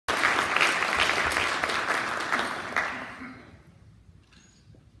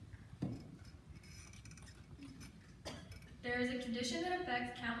a condition that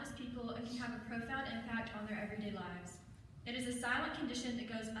affects countless people and can have a profound impact on their everyday lives. It is a silent condition that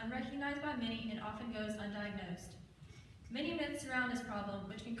goes unrecognized by many and often goes undiagnosed. Many myths surround this problem,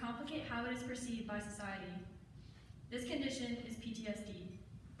 which can complicate how it is perceived by society. This condition is PTSD.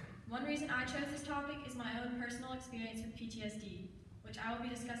 One reason I chose this topic is my own personal experience with PTSD, which I will be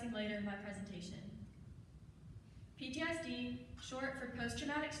discussing later in my presentation. PTSD, short for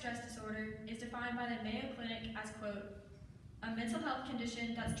post-traumatic stress disorder, is defined by the Mayo Clinic as, quote, a mental health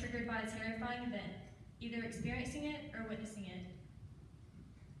condition that's triggered by a terrifying event, either experiencing it or witnessing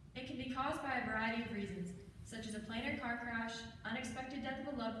it. It can be caused by a variety of reasons, such as a plane or car crash, unexpected death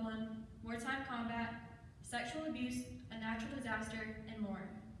of a loved one, wartime combat, sexual abuse, a natural disaster, and more.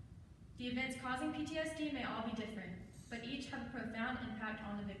 The events causing PTSD may all be different, but each have a profound impact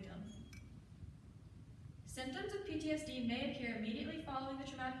on the victim. Symptoms of PTSD may appear immediately following the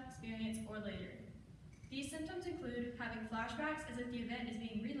traumatic experience or later. These symptoms include having flashbacks as if the event is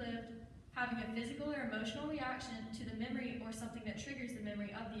being relived, having a physical or emotional reaction to the memory or something that triggers the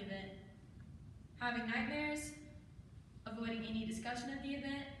memory of the event, having nightmares, avoiding any discussion of the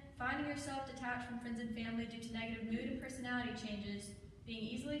event, finding yourself detached from friends and family due to negative mood and personality changes, being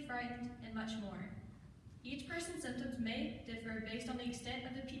easily frightened, and much more. Each person's symptoms may differ based on the extent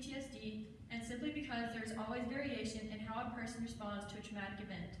of the PTSD and simply because there is always variation in how a person responds to a traumatic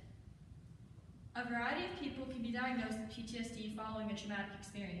event. A variety of people can be diagnosed with PTSD following a traumatic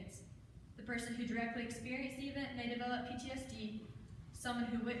experience. The person who directly experienced the event may develop PTSD. Someone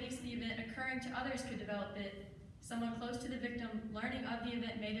who witnessed the event occurring to others could develop it. Someone close to the victim learning of the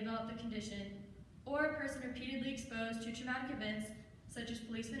event may develop the condition. Or a person repeatedly exposed to traumatic events, such as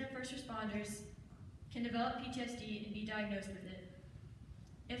policemen and first responders, can develop PTSD and be diagnosed with it.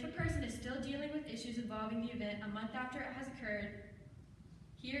 If a person is still dealing with issues involving the event a month after it has occurred,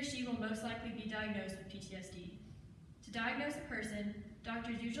 he or she will most likely be diagnosed with PTSD. To diagnose a person,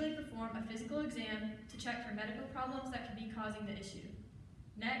 doctors usually perform a physical exam to check for medical problems that could be causing the issue.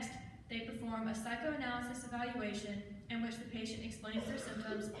 Next, they perform a psychoanalysis evaluation in which the patient explains their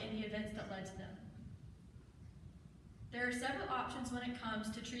symptoms and the events that led to them. There are several options when it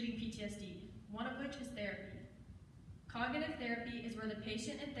comes to treating PTSD, one of which is therapy. Cognitive therapy is where the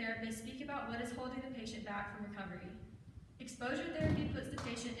patient and therapist speak about what is holding the patient back from recovery. Exposure therapy puts the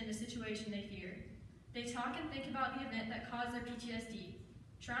patient in a situation they fear. They talk and think about the event that caused their PTSD,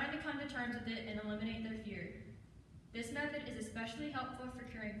 trying to come to terms with it and eliminate their fear. This method is especially helpful for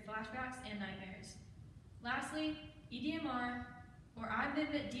curing flashbacks and nightmares. Lastly, EDMR, or eye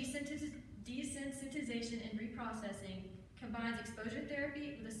movement desensitization and reprocessing, combines exposure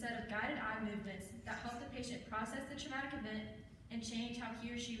therapy with a set of guided eye movements that help the patient process the traumatic event and change how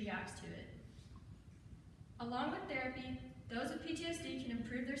he or she reacts to it. Along with therapy, those with PTSD can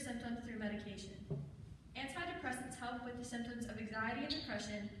improve their symptoms through medication. Antidepressants help with the symptoms of anxiety and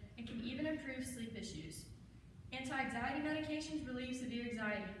depression and can even improve sleep issues. Anti-anxiety medications relieve severe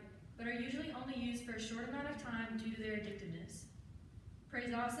anxiety, but are usually only used for a short amount of time due to their addictiveness.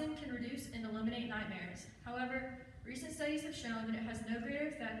 Prazosin can reduce and eliminate nightmares. However, recent studies have shown that it has no greater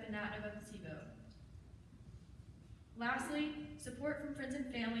effect than that of a placebo. Lastly, support from friends and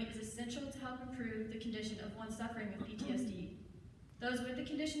family is essential to help improve the condition of one suffering with PTSD. Those with the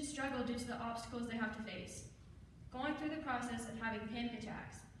condition struggle due to the obstacles they have to face. Going through the process of having panic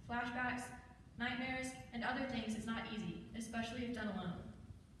attacks, flashbacks, nightmares, and other things is not easy, especially if done alone.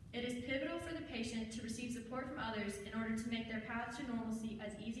 It is pivotal for the patient to receive support from others in order to make their paths to normalcy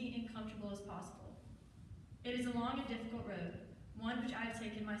as easy and comfortable as possible. It is a long and difficult road, one which I have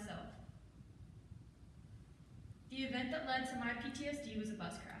taken myself. The event that led to my PTSD was a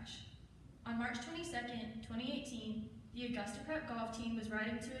bus crash. On March 22nd, 2018, the Augusta Prep golf team was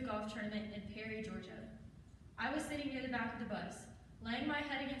riding to a golf tournament in Perry, Georgia. I was sitting near the back of the bus, laying my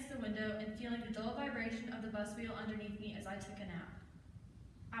head against the window and feeling the dull vibration of the bus wheel underneath me as I took a nap.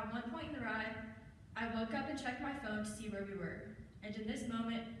 At one point in the ride, I woke up and checked my phone to see where we were, and in this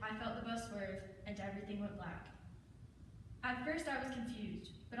moment, I felt the bus swerve and everything went black. At first, I was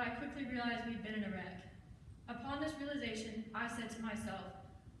confused, but I quickly realized we'd been in a wreck. Upon this realization, I said to myself,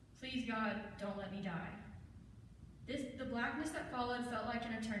 "Please God, don't let me die." The blackness that followed felt like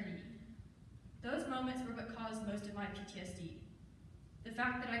an eternity. Those moments were what caused most of my PTSD. The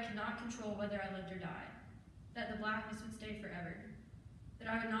fact that I could not control whether I lived or died, that the blackness would stay forever, that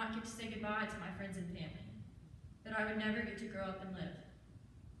I would not get to say goodbye to my friends and family, that I would never get to grow up and live,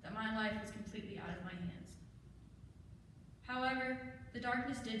 that my life was completely out of my hands. However, the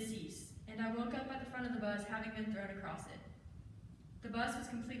darkness did cease, and I woke up at the front of the bus having been thrown across it. The bus was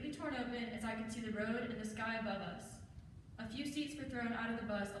completely torn open as I could see the road and the sky above us. A few seats were thrown out of the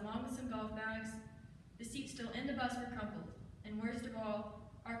bus along with some golf bags. The seats still in the bus were crumpled. and worst of all,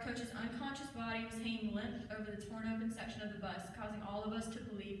 our coach's unconscious body was hanging limp over the torn open section of the bus, causing all of us to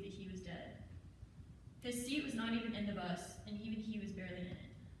believe that he was dead. His seat was not even in the bus, and even he was barely in it.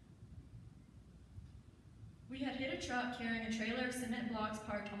 We had hit a truck carrying a trailer of cement blocks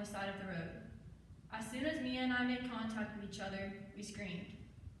parked on the side of the road. As soon as Mia and I made contact with each other, we screamed.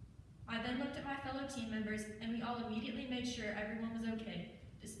 I then looked at my fellow team members, and we all immediately made sure everyone was okay,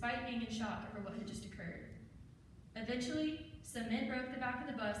 despite being in shock over what had just occurred. Eventually, some men broke the back of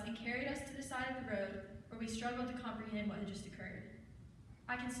the bus and carried us to the side of the road, where we struggled to comprehend what had just occurred.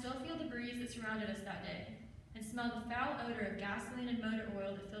 I can still feel the breeze that surrounded us that day, and smell the foul odor of gasoline and motor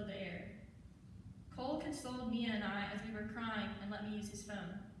oil that filled the air. Cole consoled Mia and I as we were crying and let me use his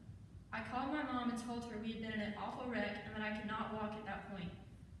phone. I called my mom and told her we had been in an awful wreck and that I could not walk at that point,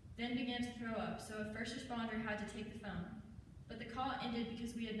 then began to throw up, so a first responder had to take the phone. But the call ended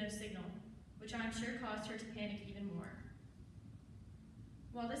because we had no signal, which I am sure caused her to panic even more.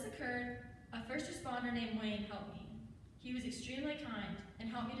 While this occurred, a first responder named Wayne helped me. He was extremely kind and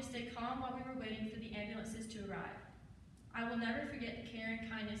helped me to stay calm while we were waiting for the ambulances to arrive. I will never forget the care and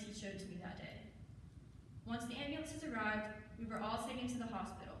kindness he showed to me that day. Once the ambulances arrived, we were all taken to the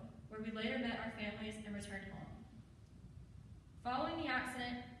hospital, where we later met our families and returned home. Following the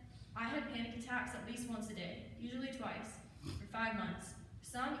accident, I had panic attacks at least once a day, usually twice, for 5 months,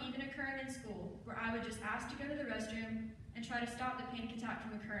 some even occurring in school, where I would just ask to go to the restroom and try to stop the panic attack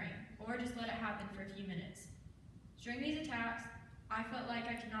from occurring, or just let it happen for a few minutes. During these attacks, I felt like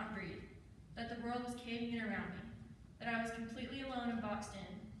I could not breathe, that the world was caving in around me, that I was completely alone and boxed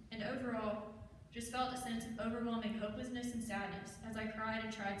in, and overall, just felt a sense of overwhelming hopelessness and sadness as I cried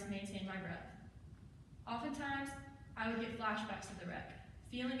and tried to maintain my breath. Oftentimes, I would get flashbacks of the wreck,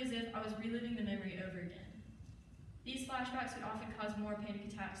 feeling as if I was reliving the memory over again. These flashbacks would often cause more panic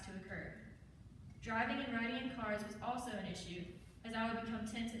attacks to occur. Driving and riding in cars was also an issue, as I would become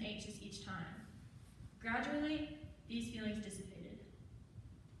tense and anxious each time. Gradually, these feelings dissipated.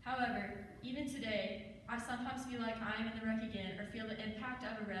 However, even today, I sometimes feel like I am in the wreck again or feel the impact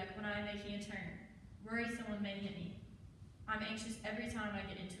of a wreck when I am making a turn, worry someone may hit me. I'm anxious every time I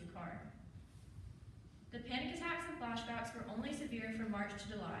get into a car. The panic attacks and flashbacks were only severe from March to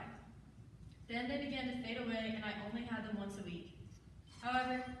July. Then they began to fade away and I only had them once a week.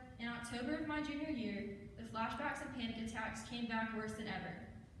 However, in October of my junior year, the flashbacks and panic attacks came back worse than ever,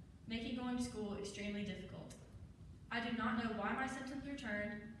 making going to school extremely difficult. I do not know why my symptoms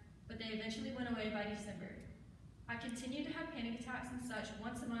returned, but they eventually went away by December. I continued to have panic attacks and such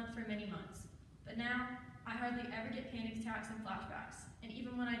once a month for many months, but now I hardly ever get panic attacks and flashbacks, and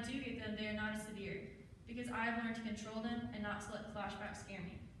even when I do get them, they are not as severe, because I have learned to control them and not to let the flashbacks scare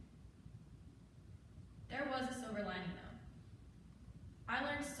me. There was a silver lining though. I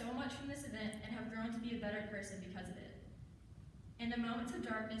learned so much from this event and have grown to be a better person because of it. In the moments of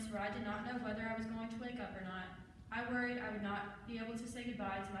darkness where I did not know whether I was going to wake up or not, I worried I would not be able to say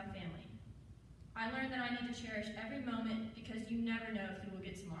goodbye to my family. I learned that I need to cherish every moment because you never know if you will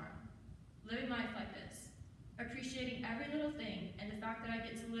get tomorrow. Living life like this, appreciating every little thing, and the fact that I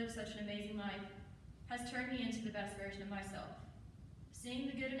get to live such an amazing life has turned me into the best version of myself. Seeing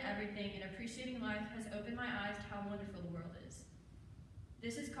the good in everything and appreciating life has opened my eyes to how wonderful the world is.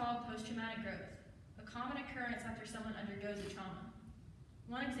 This is called post-traumatic growth, a common occurrence after someone undergoes a trauma.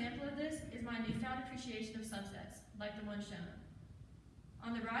 One example of this is my newfound appreciation of sunsets, like the one shown.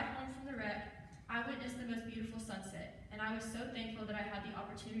 On the ride home from the wreck, I witnessed the most beautiful sunset, and I was so thankful that I had the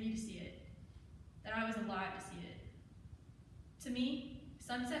opportunity to see it, that I was alive to see it. To me,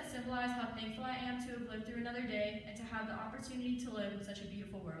 sunsets symbolize how thankful I am to have lived through another day and to have the opportunity to live in such a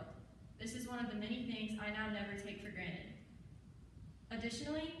beautiful world. This is one of the many things I now never take for granted.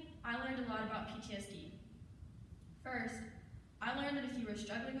 Additionally, I learned a lot about PTSD. First, I learned that if you are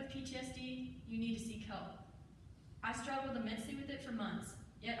struggling with PTSD, you need to seek help. I struggled immensely with it for months,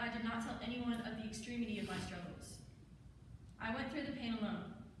 yet I did not tell anyone of the extremity of my struggles. I went through the pain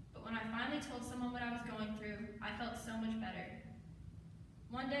alone, but when I finally told someone what I was going through, I felt so much better.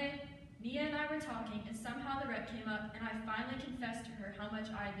 One day, Mia and I were talking, and somehow the wreck came up, and I finally confessed to her how much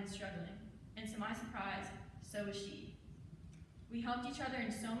I had been struggling, and to my surprise, so was she. We helped each other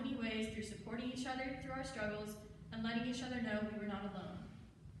in so many ways through supporting each other through our struggles and letting each other know we were not alone.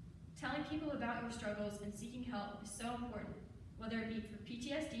 Telling people about your struggles and seeking help is so important, whether it be for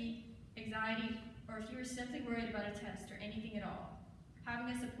PTSD, anxiety, or if you are simply worried about a test or anything at all.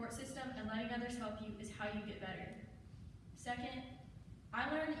 Having a support system and letting others help you is how you get better. Second,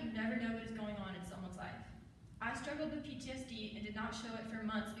 I learned that you never know what is going on in someone's life. I struggled with PTSD and did not show it for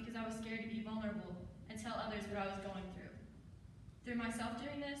months because I was scared to be vulnerable and tell others what I was going through. Through myself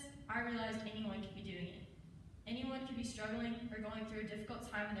doing this, I realized anyone could be doing it. Anyone could be struggling or going through a difficult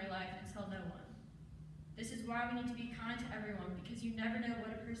time in their life and tell no one. This is why we need to be kind to everyone, because you never know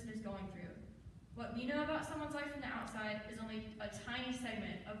what a person is going through. What we know about someone's life from the outside is only a tiny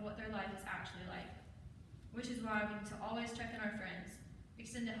segment of what their life is actually like, which is why we need to always check on our friends,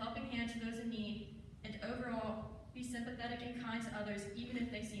 extend a helping hand to those in need, and overall, be sympathetic and kind to others even if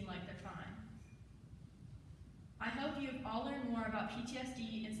they seem like they're fine. I hope you have all learned more about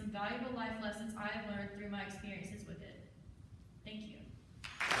PTSD and some valuable life lessons I have learned through my experiences with it. Thank you.